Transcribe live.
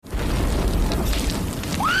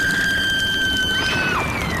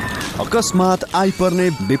अकस्मात आइपर्ने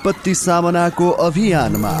विपत्ति सामनाको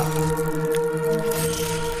अभियानमा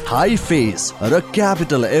हाई फेस र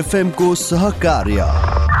क्यापिटल एफएम को सहकार्य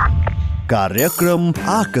कार्यक्रम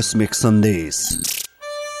आकस्मिक सन्देश।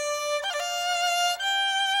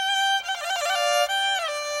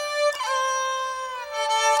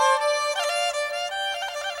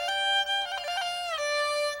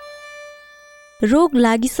 रोग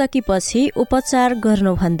लागिसकेपछि उपचार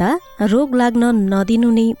गर्नुभन्दा रोग लाग्न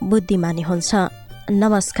नदिनु नै बुद्धिमानी हुन्छ।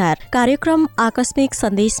 नमस्कार, कार्यक्रम आकस्मिक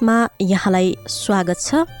सन्देशमा यहाँलाई स्वागत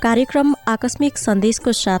छ। कार्यक्रम आकस्मिक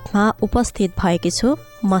सन्देशको साथमा उपस्थित भएकी छु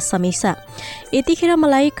म समीसा। यतिखेर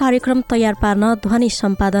मलाई कार्यक्रम तयार पार्न ध्वनि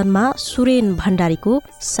सम्पादनमा सुरेन भण्डारीको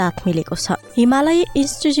साथ मिलेको छ। Himalaya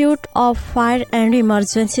institute of fire and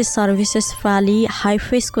emergency services प्राली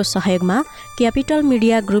हाइफेसको सहयोगमा क्यापिटल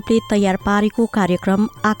मिडिया ग्रुपले तयार पारेको कार्यक्रम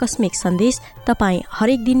आकस्मिक सन्देश तपाईँ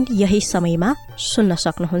हरेक दिन यही समयमा सुन्न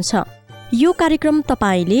सक्नुहुन्छ। यो कार्यक्रम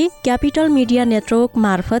तपाईले क्यापिटल मिडिया नेटवर्क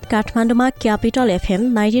मार्फत काठमाडौँमा क्यापिटल एफएम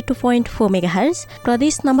 92.4 मेगाहर्ज,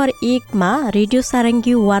 प्रदेश नम्बर 1 मा रेडियो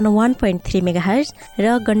सारङ्गी 101.3 मेगाहर्ज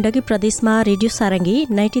र गण्डकी प्रदेशमा रेडियो सारङ्गी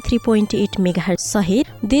 93.8 मेगाहर्ज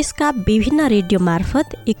सहित देशका विभिन्न रेडियो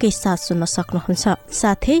मार्फत एकैसाथ सुन्न सक्नुहुन्छ।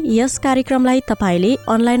 साथै यस कार्यक्रमलाई तपाईले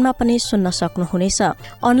अनलाइनमा पनि सुन्न सक्नुहुनेछ।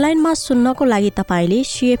 अनलाइनमा सुन्नको लागि तपाईले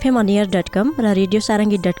cfmoniair.com र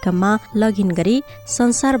radiosaranggi.com मा लगइन गरी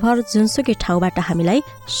संसारभर जुनसुकै ठाउँबाट हामीलाई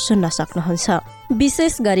सुन्न सक्नुहुन्छ।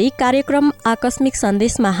 विशेष गरी कार्यक्रम आकस्मिक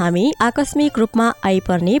सन्देशमा हामी आकस्मिक रूपमा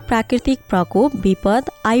आइपर्ने प्राकृतिक प्रकोप, विपद,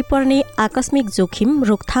 आइपर्ने आकस्मिक जोखिम,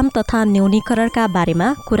 रोकथाम तथा न्यूनीकरणका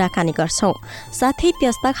बारेमा कुराकानी गर्छौं। साथै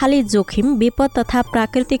त्यस्ता खाली जोखिम, विपद तथा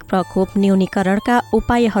प्राकृतिक प्रकोप न्यूनीकरणका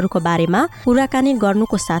उपायहरूको बारेमा कुराकानी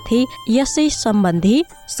गर्नुको साथै यसै सम्बन्धी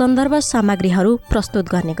सन्दर्भ सामग्रीहरू प्रस्तुत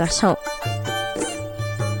गर्ने गर्छौं।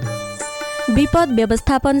 विपद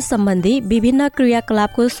व्यवस्थापन सम्बन्धी विभिन्न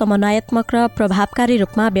क्रियाकलापको समन्वयात्मक र प्रभावकारी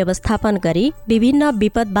रूपमा व्यवस्थापन गरी विभिन्न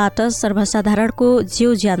विपदबाट सर्वसाधारणको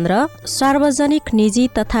जीव ज्यान र सार्वजनिक, निजी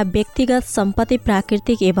तथा व्यक्तिगत सम्पत्ति,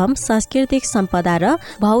 प्राकृतिक एवं सांस्कृतिक सम्पदा र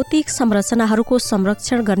भौतिक संरचनाहरूको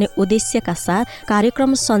संरक्षण गर्ने उद्देश्यका साथ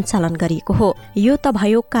कार्यक्रम सञ्चालन गरिएको हो। यो त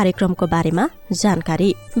भयो कार्यक्रमको बारेमा जानकारी।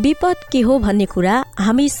 विपद के हो भन्ने कुरा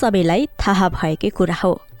हामी सबैलाई थाहा भएकै कुरा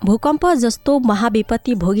हो। भूकम्प जस्तो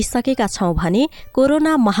महाविपत्ति भोगिसकेका छौं भने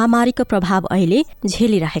कोरोना महामारीको प्रभाव अहिले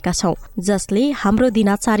झेलिरहेका छौं, जसले हाम्रो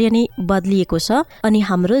दिनचर्या नै बदलिएको छ अनि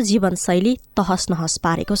हाम्रो जीवनशैली तहस नहस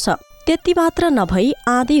पारेको छ। त्यति मात्र नभई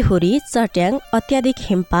आँधी हुरी, चट्याङ, अत्याधिक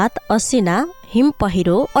हिमपात, असिना, हिम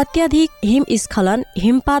पहिरो, अत्याधिक हिमस्खलन,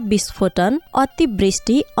 हिमपात विस्फोटन,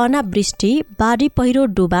 अतिवृष्टि, अनावृष्टि, बाढी पहिरो,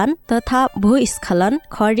 डुबान तथा भूस्खलन,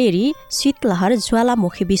 खडेरी, शीतलहर,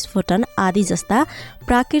 ज्वालामुखी विस्फोटन आदि जस्ता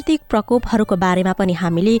प्राकृतिक प्रकोपहरूको बारेमा पनि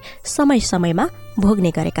हामीले समय समयमा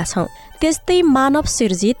भोग्ने गरेका छौं। त्यस्तै मानव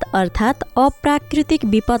सिर्जित अर्थात् अप्राकृतिक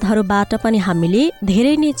विपदहरूबाट पनि हामीले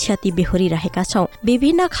धेरै नै क्षति बेहोरिरहेका छौं।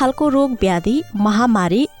 विभिन्न खालको रोग व्याधि,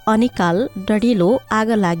 महामारी, अनिकाल, डढिलो,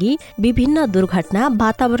 आगलागी, विभिन्न दुर्घटना,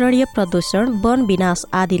 वातावरणीय प्रदूषण, वन विनाश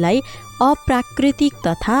आदिलाई अप्राकृतिक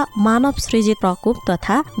तथा मानव सृजित प्रकोप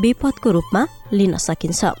तथा विपदको रूपमा लिन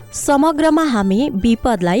सकिन्छ। समग्रमा हामी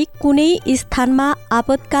विपदलाई कुनै स्थानमा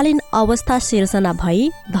आपतकालीन अवस्था सिर्जना भई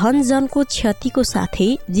धनजनको क्षतिको साथै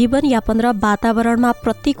जीवनयापन र वातावरणमा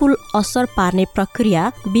प्रतिकूल असर पार्ने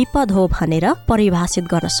प्रक्रिया विपद हो भनेर परिभाषित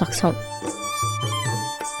गर्न सक्छौं।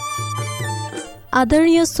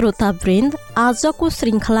 आदरणीय श्रोतावृन्द, आजको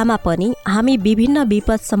श्रृङ्खलामा पनि हामी विभिन्न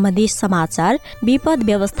विपद सम्बन्धी समाचार, विपद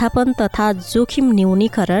व्यवस्थापन तथा जोखिम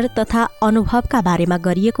न्यूनीकरण तथा अनुभवका बारेमा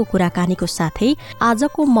गरिएको कुराकानीको साथै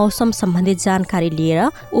आजको मौसम सम्बन्धी जानकारी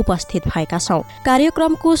लिएर उपस्थित भएका छौं।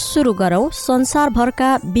 कार्यक्रमको सुरु गरौं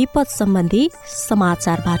संसारभरका विपद सम्बन्धी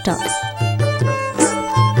समाचारबाट।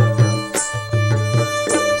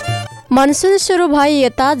 मनसुन सुरु भए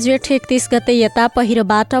यता जेठ 31 गते यता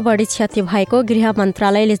पहिरोबाट बढी क्षति भएको गृह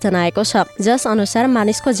मन्त्रालयले जनाएको छ। जस अनुसार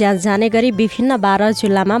मानिसको ज्यान जाने गरी विभिन्न 12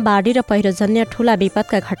 जिल्लामा बाढी र पहिरोजन्य ठूला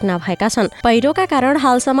विपदका घटना भएका छन्। पहिरोका कारण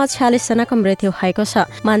हालसम्म 46 जनाको मृत्यु भएको छ।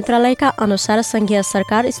 मन्त्रालयका अनुसार संघीय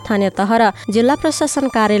सरकार, स्थानीय तह र जिल्ला प्रशासन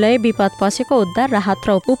कार्यालय विपद पछिको उद्धार, राहत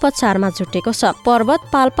र उपचारमा जुटेको छ।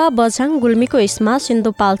 पर्वत, पाल्पा, बझाङ, गुल्मीको इस्मा,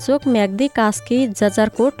 सिन्धुपाल्चोक, म्याग्दी, कास्की,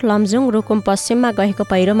 जजरकोट, लमजुङ, रुकुम पश्चिममा गएको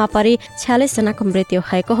पहिरोमा परि 46 जनाको मृत्यु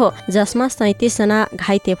भएको हो, जसमा 37 जना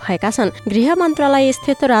घाइते भएका छन्। गृह मन्त्रालय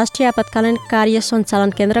स्थित राष्ट्रिय आपतकालीन कार्य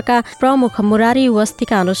सञ्चालन केन्द्रका प्रमुख मुरारी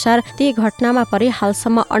वस्तीका अनुसार ती घटनामा परि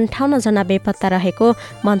हालसम्म 58 जना बेपत्ता रहेको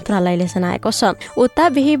मन्त्रालयले जनाएको छ। उता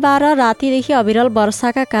बिहीबार रातिदेखि अविरल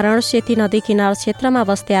वर्षाका कारण सेती नदी किनार क्षेत्रमा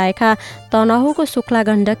बस्दै आएका तनहुको शुक्ला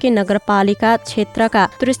गण्डकी नगरपालिका क्षेत्रका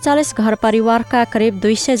 43 घर परिवारका करिब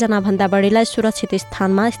 200 जना भन्दा बढीलाई सुरक्षित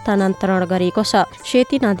स्थानमा स्थानान्तरण गरिएको छ।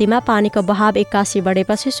 सेती नदीमा पानीको बहाव 81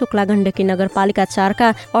 बढेपछि शुक्ला गण्डकी नगरपालिका 4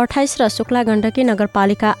 का 28 र शुक्ला गण्डकी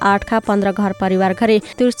नगरपालिका 8 का 15 घर परिवार गरी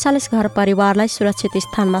 43 घर परिवारलाई सुरक्षित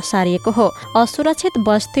स्थानमा सारिएको हो। असुरक्षित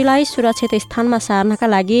बस्तीलाई सुरक्षित स्थानमा सार्नका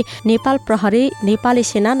लागि नेपाल प्रहरी, नेपाली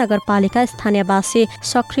सेना, नगरपालिका, स्थानीयवासी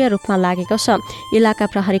सक्रिय रूपमा लागेको छ। इलाका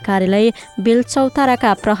प्रहरी कार्यालय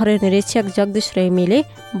बेलचौताराका प्रहरी निरीक्षक जगदीश रेग्मीले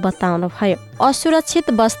बताउनुभयो। असुरक्षित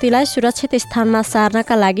बस्तीलाई सुरक्षित स्थानमा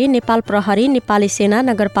सार्नका लागि नेपाल प्रहरी, नेपाली सेना,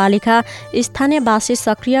 नगरपालिका, स्थानीयवासी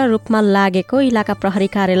सक्रिय रूपमा लागेको इलाका प्रहरी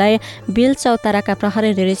कार्यालय बेलचौताराका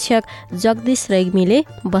प्रहरी निरीक्षक जगदीश रेग्मीले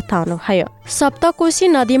बताउनुभयो। सप्तकोशी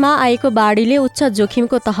नदीमा आएको बाढीले उच्च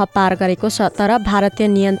जोखिमको तह पार गरेको छ, तर भारतीय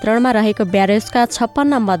नियन्त्रणमा रहेको ब्यारेजका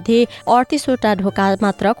 56 मध्ये 38 वटा ढोका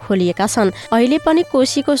मात्र खोलिएका छन्। अहिले पनि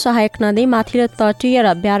कोशीको सहायक नदी माथिल्लो तटीय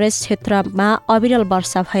र ब्यारेज क्षेत्रमा अविरल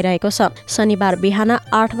वर्षा भइरहेको छ। शनिबार बिहान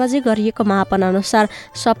 8 बजे गरिएको मापन अनुसार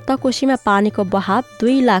सप्तकोशीमा पानीको बहाव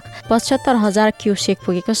 2,75,000 क्युसेक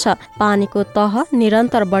पुगेको छ। पानीको तह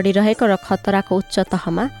निरन्तर बढिरहेको र खतराको उच्च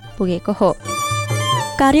तहमा पुगेको हो।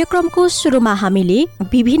 कार्यक्रमको सुरुमा हामीले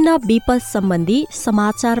विभिन्न विपद सम्बन्धी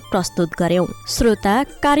समाचार प्रस्तुत गर्यौं। श्रोता,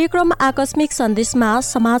 कार्यक्रम आकस्मिक सन्देशमा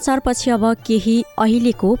समाचारपछि अब केही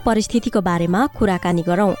अहिलेको परिस्थितिको बारेमा कुराकानी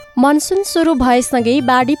गरौं। मनसुन सुरु भएसँगै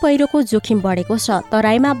बाढी पहिरोको जोखिम बढेको छ।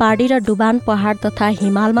 तराईमा बाढी र डुबान, पहाड तथा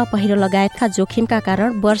हिमालमा पहिरो लगायतका जोखिमका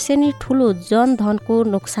कारण वर्षेनी ठूलो जनधनको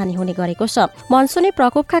नोक्सानी हुने गरेको छ। मनसुनी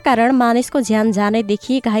प्रकोपका कारण मानिसको ज्यान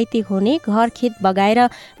जानेदेखि घाइते हुने, घर खेत बगाएर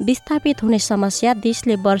विस्थापित हुने समस्या देशले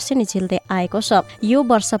वर्षेनी झेल्दै आएको छ। यो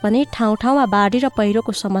वर्ष पनि ठाउँ ठाउँमा बाढी र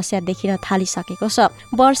पहिरोको समस्या देखिन थालिसकेको छ।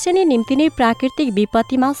 वर्षेनी निम्ति नै प्राकृतिक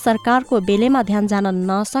विपत्तिमा सरकारको बेलेमा ध्यान जान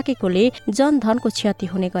नसकेकोले जनधनको क्षति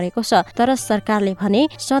हुने गरेको छ। तर सरकारले भने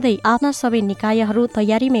सधैँ आफ्ना सबै निकायहरू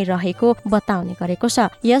तयारीमै रहेको बताउने गरेको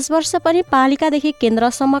छ। यस वर्ष पनि पालिकादेखि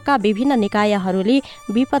केन्द्रसम्मका विभिन्न निकायहरूले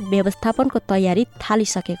विपद व्यवस्थापनको तयारी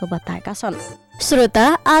थालिसकेको बताएका छन्।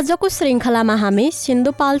 श्रोता, आजको श्रृङ्खलामा हामी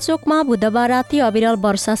सिन्धुपाल्चोकमा बुधबार राति अविरल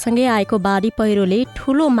वर्षासँगै आएको बाढी पहिरोले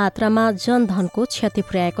ठूलो मात्रामा जनधनको क्षति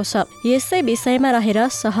पुर्याएको छ। यसै विषयमा रहेर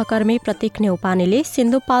सहकर्मी प्रतीक नेउपानेले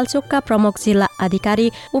सिन्धुपाल्चोकका प्रमुख जिल्ला अधिकारी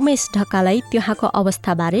उमेश ढकालाई त्यहाँको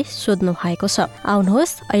अवस्थाबारे सोध्नु भएको छ।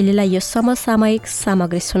 आउनुहोस् अहिलेलाई यो समसामयिक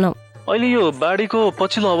सामग्री सुनौ। अहिले यो बाढीको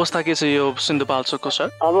पछिल्लो अवस्था के छ यो सिन्धुपाल्चोकको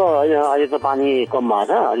सर? अब अहिले त पानी कम भएको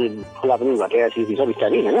छ, अलि खोला पनि घटेर स्थिति छ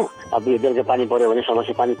बिस्तारै होइन। अब यो बेलुका पानी पर्यो भने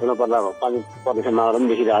समस्या, पानी पुग्न पर्दा पानी पर्ने सम्भावना पनि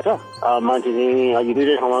देखिरहेको छ। मान्छे चाहिँ अहिले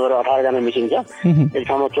दुईटै ठाउँमा गएर 18 जना मिसिङ छ। एक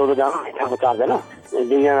ठाउँमा 14 जना, एक ठाउँमा 4 जना,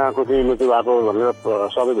 2 जनाको चाहिँ मृत्यु भएको भनेर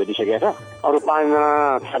सबै भेटिसकेको छ। अरू 5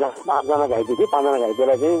 जना घाइते थिए। 5 जना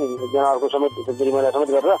घाइतेलाई चाहिँ एकजनाहरूको समेत महिला समेत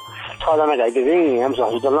गरेर 6 जना घाइते चाहिँ एम्स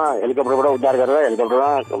हस्पिटलमा हेलिकप्टरबाट उद्धार गरेर हेलिकप्टरमा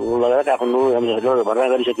लगेर काठमाडौँ एम्स हस्पिटलमा भर्ना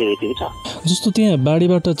गरिसकिएको छ। जस्तो त्यहाँ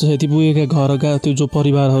बाढीबाट क्षति पुगेका घरका त्यो जो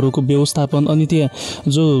परिवारहरूको व्यवस्थापन, अनि त्यहाँ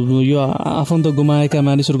जो यो आफन्त गुमाएका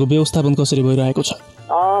मानिसहरूको व्यवस्थापन कसरी भइरहेको छ?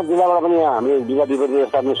 जिल्लाबाट पनि हामीले जिल्ला विपद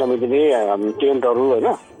व्यवस्थापन समितिले टेन्टहरू होइन,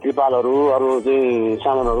 त्रिपालहरू, अरू चाहिँ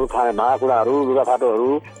सामानहरू, भाँडाकुँडाहरू, लुगाफाटोहरू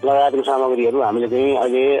लगायतको सामग्रीहरू हामीले चाहिँ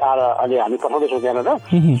अहिले हामी पठाउँदैछौँ त्यहाँनिर।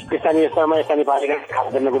 स्थानीय स्तरमा स्थानीय पालिका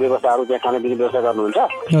खाद्यान्नको व्यवस्थाहरू, त्यहाँ खानापिना व्यवस्था गर्नुहुन्छ।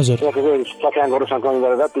 तथ्याङ्कहरू सङ्कलन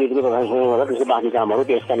गरेर पुलिसले तथ्याङ्क गरेर त्यसको बाँकी कामहरू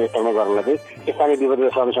त्यो स्थानीय स्तरमा गर्नलाई चाहिँ स्थानीय विपद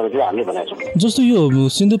व्यवस्थापन समितिले हामीले भनेको छौँ। जस्तो यो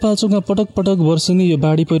सिन्धुपाल्चोकमा पटक पटक वर्षेनी यो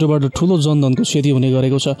बाढी पहिरोबाट ठुलो जनधनको क्षति हुने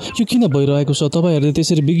गरेको छ, यो किन भइरहेको छ? तपाईँहरूले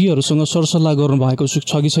त्यसरी विज्ञहरूसँग सरसल्लाह गर्नु भएको छ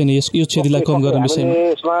कि छैन यो क्षतिलाई कम गर्ने विषयमा?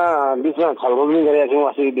 यसमा बिचमा छलफल पनि गरेका थियौँ,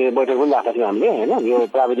 अस्ति बैठक पनि राखेका थियौँ हामीले होइन। यो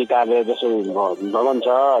प्राविधिक कार्य जस्तो भवन छ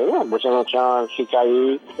होइन, भूषण सिँचाइ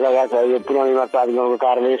लगायत यो पुनर्निर्माण प्राधिकरणको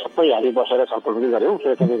कार्यालय सबै हामी बसेर छलफल पनि गऱ्यौँ।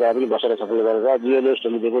 सुरक्षा निकाय पनि बसेर छलफल गरेर जियोलोस्ट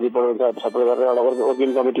समितिको रिपोर्ट छलफल गरेर एउटा वर्किङ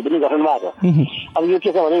कमिटी पनि गठन भएको छ। अब यो के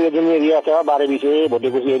छ भने यो जुन एरिया छ बारेबिसे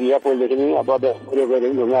भोटेकोशी एरिया पहिलेदेखि नै अब प्रयोग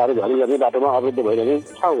गरेर ढुङ्गाहरू झरी गर्ने बाटोमा अवरुद्ध भइरहने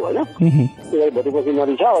ठाउँ होइन। त्यसलाई भोटेकोशी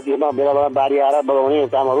नदी छ। अब त्यसमा बेला बेला बाढी आएर बगाउने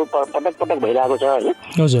कामहरू पटक पटक भइरहेको छ होइन।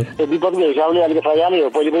 हजुर त्यो विपदको हिसाबले अलिकति फैयालै हो।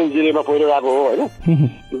 पहिले पनि जिल्लामा पहिरो गएको हो होइन।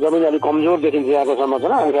 जमिन अलिक कमजोर देखिन्छ यहाँको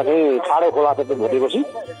संरचना। अनि चाहिँ ठाडो खोला त भेटेपछि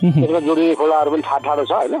त्यसमा जोडिने खोलाहरू पनि ठाडो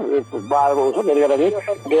छ होइन। बाढको छ त्यसले गर्दाखेरि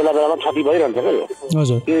बेला बेलामा क्षति भइरहन्छ क्या यो।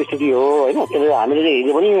 त्यो स्थिति हो होइन। त्यसले हामीले चाहिँ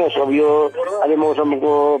हिजो पनि सब यो अहिले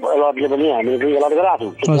मौसमको अलर्टले पनि हामीले पनि अलर्ट गराएको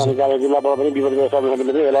छौँ। जिल्लाबाट पनि विपद व्यवस्थापन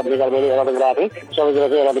समितिले पनि अलर्ट निकालेर अलर्ट गराएको थियौँ। सबैतिर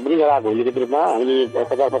चाहिँ अलर्ट पनि गराएको हो। लिखित रूपमा हामीले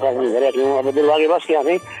 50-50 गरेका थियौँ। अब दुर्भाग्यवश त्यहाँ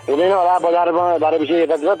चाहिँ हुँदैन होला बजारमा 12 विषय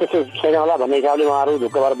यतातिर त्यस्तो छैन होला भन्ने हिसाबले उहाँहरू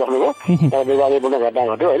ढुक्क भएर बस्नुभयो। तर दुर्भाग्यपूर्ण घटना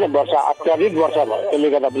घट्यो होइन। वर्षा अत्याधिक वर्षा भयो त्यसले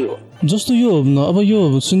गर्दा पनि हो। जस्तो यो अब यो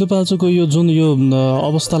सिन्धुपाल्चोकको यो जुन यो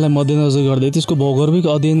अवस्थालाई मध्यनजर गर्दै त्यसको भौगोलिक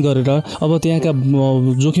अध्ययन गरेर अब त्यहाँका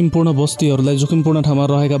जोखिमपूर्ण बस्तीहरूलाई जोखिमपूर्ण ठाउँमा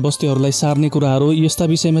रहेका बस्तीहरूलाई सार्ने कुराहरू यस्ता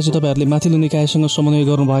विषयमा चाहिँ तपाईँहरूले माथिल्लो निकायसँग समन्वय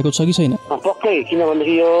गर्नुभएको छ कि छैन? पक्कै,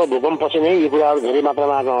 किनभनेदेखि यो भूकम्पपछि नै यो कुराहरू धेरै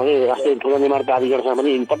मात्रामा आएको हो। राष्ट्रिय ठुलो निर्माण प्राधिकरणसँग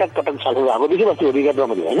पनि पटक पटक छलफल भएको विषयवस्तु हो विगतमा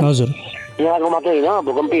पनि होइन। हजुर यहाँको मात्रै होइन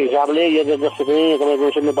भूकम्पीय हिसाबले यो जस्तो चाहिँ तपाईँको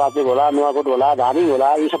सिन्धुपाल्चोक होला, नुवाकोट होला, धादिङ होला,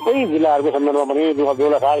 यी सबै जिल्लाहरूको सन्दर्भमा पनि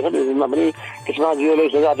दोलखा यसमा पनि त्यसमा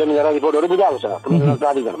जियोलोजिकल अध्ययन गरेर रिपोर्टहरू बुझाएको छ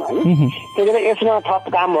प्राधिकरणमा होइन। त्यही भएर यसमा थप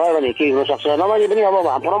काम भयो भने के हुनसक्छ। नभए पनि अब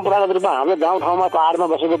परम्परागत रूपमा हाम्रो गाउँठाउँमा पाहाडमा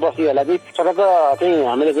बसेको बस्तीहरूलाई चाहिँ सडक चाहिँ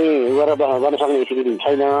हामीले चाहिँ गरेर गर्न सक्ने स्थिति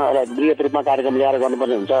छैन। एउटा वृहत रूपमा कार्यक्रम ल्याएर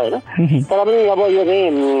गर्नुपर्ने हुन्छ होइन। तर पनि अब यो चाहिँ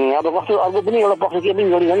अब कस्तो अर्को पनि एउटा पक्ष के पनि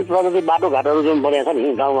जोडिन्छ नि बाटोघाटहरू जुन बनेको छ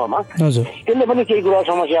नि गाउँ गाउँमा त्यसले पनि केही कुरा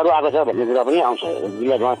समस्याहरू आएको छ भन्ने कुरा पनि आउँछ।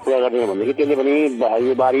 जिल्लामा कुरा गर्ने भनेदेखि त्यसले पनि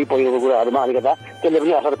यो बाढी पहिरोको कुराहरूमा अलिकता त्यसले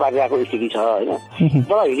पनि असर पारिरहेको स्थिति छ होइन।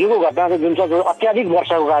 तर हिजोको घटना चाहिँ जुन छ अत्याधिक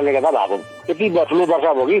वर्षाको कारणले गर्दा भएको यति ठुलो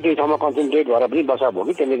वर्षा भयो कि त्यही ठाउँमा कन्सन्ट्रेट भएर पनि वर्षा भयो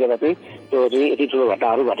कि त्यसले गर्दा चाहिँ त्यो चाहिँ यति ठुलो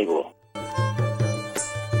घटनाहरू घटेको हो।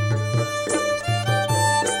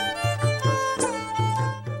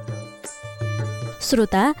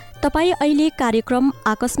 श्रोता, तपाईँ अहिले कार्यक्रम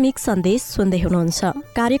आकस्मिक सन्देश सुन्दै हुनुहुन्छ।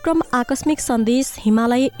 कार्यक्रम आकस्मिक सन्देश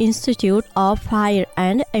Himalaya institute of fire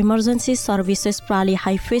and emergency services प्राली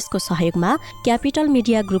हाइफेसको सहयोगमा क्यापिटल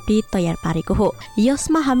मिडिया ग्रुपले तयार पारेको हो।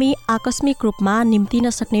 यसमा हामी आकस्मिक रूपमा निम्तिन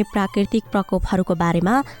सक्ने प्राकृतिक प्रकोपहरूको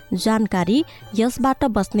बारेमा जानकारी, यसबाट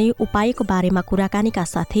बच्ने उपायको बारेमा कुराकानीका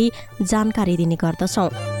साथै जानकारी दिने गर्दछौँ।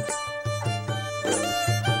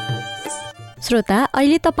 श्रोता,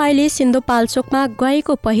 अहिले तपाईँले सिन्धुपाल्चोकमा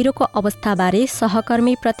गएको पहिरोको अवस्थाबारे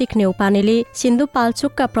सहकर्मी प्रतीक नेउपानेले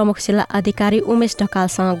सिन्धुपाल्चोकका प्रमुख जिल्ला अधिकारी उमेश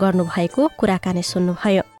ढकालसँग गर्नुभएको कुराकानी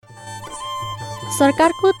सुन्नुभयो।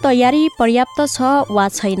 सरकारको तयारी पर्याप्त छ वा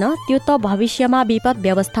छैन त्यो त भविष्यमा विपद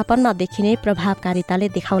व्यवस्थापनमा देखिने प्रभावकारिताले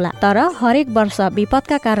देखाउला। तर हरेक वर्ष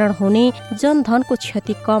विपदका कारण हुने जनधनको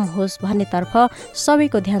क्षति कम होस् भन्नेतर्फ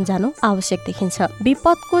सबैको ध्यान जानु आवश्यक देखिन्छ।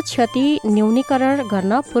 विपदको क्षति न्यूनीकरण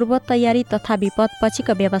गर्न पूर्व तयारी तथा विपद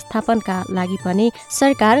पछिको व्यवस्थापनका लागि पनि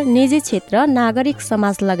सरकार, निजी क्षेत्र, नागरिक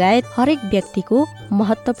समाज लगायत हरेक व्यक्तिको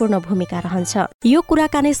महत्त्वपूर्ण भूमिका रहन्छ। यो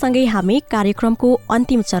कुराकानीसँगै हामी कार्यक्रमको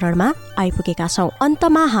अन्तिम चरणमा आइपुगेका छौँ।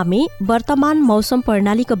 अन्तमा हामी वर्तमान मौसम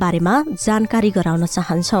प्रणालीको बारेमा जानकारी गराउन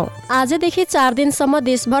चाहन्छौँ। आजदेखि 4 दिनसम्म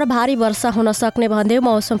देशभर भारी वर्षा हुन सक्ने भन्दै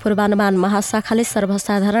मौसम पूर्वानुमान महाशाखाले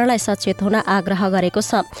सर्वसाधारणलाई सचेत हुन आग्रह गरेको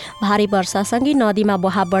छ। भारी वर्षासँगै नदीमा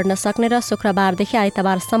बहाव बढ्न सक्ने र शुक्रबारदेखि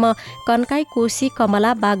आइतबारसम्म कन्काई, कोशी,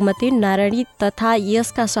 कमला, बागमती, नारायणी तथा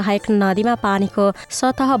यसका सहायक नदीमा पानीको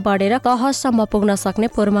सतह बढेर तहसम्म पुग्न सक्ने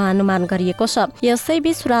पूर्वानुमान गरिएको छ।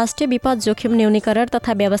 यसैबीच राष्ट्रिय विपद जोखिम न्यूनीकरण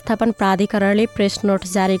तथा व्यवस्थापन प्राधिकरणले प्रेस नोट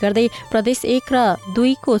जारी गर्दै प्रदेश 1 र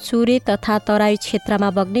 2 को चुरे तथा तराई क्षेत्रमा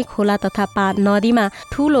बग्ने खोला तथा नदीमा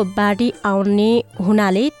ठूलो बाढी आउने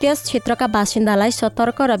हुनाले त्यस क्षेत्रका बासिन्दालाई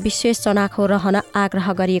सतर्क र विशेष चनाखो रहन आग्रह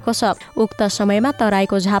गरिएको छ। उक्त समयमा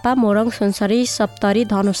तराईको झापा, मोरङ, सुनसरी, सप्तरी,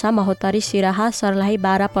 धनुषा, महोत्तरी, सिराहा, सर्लाही,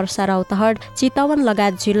 बारा, पर्सा, रौतहट, चितवन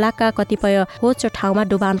लगायत जिल्लाका कतिपय होचो ठाउँमा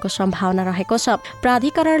डुबानको सम्भावना रहेको छ।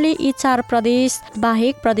 प्राधिकरणले यी 4 प्रदेश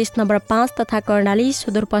बाहेक प्रदेश नम्बर 5 तथा कर्णाली,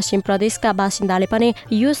 सुदूरपश्चिम प्रदेशका बासिन्दाले पनि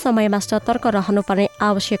यो समयमा सतर्क रहनुपर्ने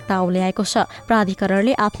आवश्यकता ल्याएको छ।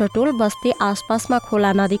 प्राधिकरणले आफ्नो टोल बस्ती आसपासमा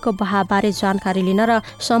खोला नदीको बहावबारे जानकारी लिन र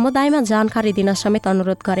समुदायमा जानकारी दिन समेत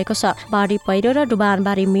अनुरोध गरेको छ। बाढी पहिरो र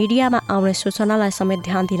डुबानबारे मिडियामा आउने सूचनालाई समेत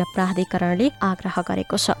ध्यान दिन प्राधिकरणले आग्रह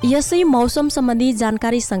गरेको छ। यसै मौसम सम्बन्धी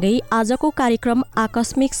जानकारीसँगै आजको कार्यक्रम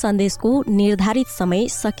आकस्मिक सन्देशको निर्धारित समय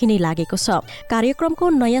सकिने लागेको छ। कार्यक्रमको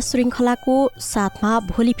नयाँ श्रृङ्खलाको साथमा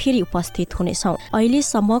भोलि फेरि उपस्थित हुनेछौँ।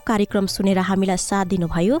 अहिलेसम्म कार्यक्रम सुनेर हामीलाई साथ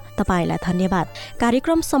दिनुभयो, तपाईँलाई धन्यवाद।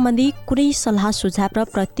 कार्यक्रम सम्बन्धी कुनै सल्लाह सुझाव र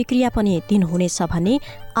प्रतिक्रिया पनि दिनुहुनेछ भन्ने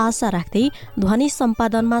आशा राख्दै ध्वनि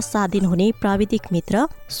सम्पादनमा साथ दिनुहुने प्राविधिक मित्र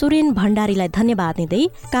सुरेन भण्डारीलाई धन्यवाद दिँदै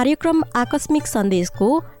कार्यक्रम आकस्मिक सन्देशको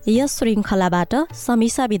यस श्रृङ्खलाबाट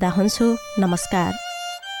समीक्षा बिदा हुन्छु। नमस्कार।